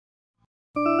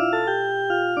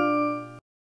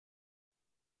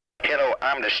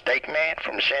I'm the Steak Man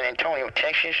from San Antonio,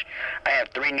 Texas. I have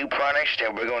 3 new products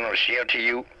that we're going to share to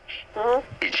you.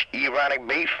 It's Erotic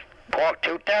Beef, Pork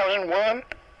 2001,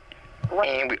 What?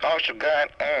 and we also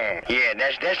got, yeah,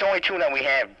 that's the only 2 that we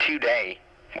have today,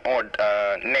 or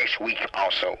next week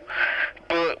also.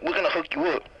 But we're going to hook you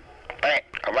up.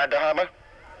 All right, the harbor?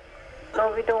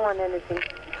 No, we don't want anything.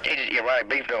 It's just Erotic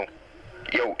Beef, though.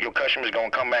 Your customers going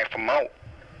to come back for more.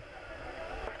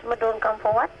 Customer don't come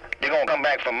for what? They're going to come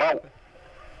back for more.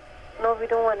 No, we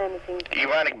don't want anything.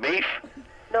 Erotic Beef?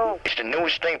 No, It's the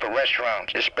newest thing for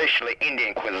restaurants, especially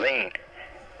Indian cuisine.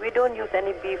 we don't use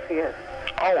any beef here.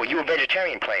 Oh, you a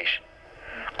vegetarian place?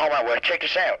 All right, well, check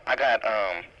this out. I got,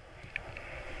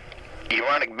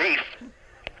 Erotic Beef,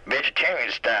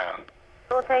 vegetarian style.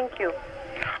 No, thank you.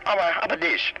 All right, how about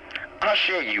this? I'll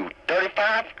share you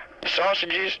 35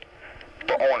 sausages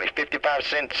for only 55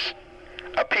 cents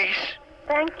a piece.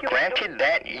 Thank you. Granted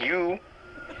that you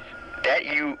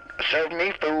serve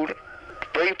me food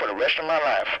free for the rest of my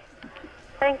life.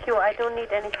 Thank you. I don't need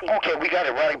anything. Okay, we got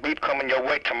Erotic Beef coming your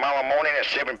way tomorrow morning at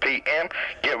 7 p.m.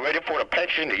 Get ready for the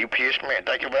package in the UPS, man.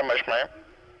 Thank you very much, man.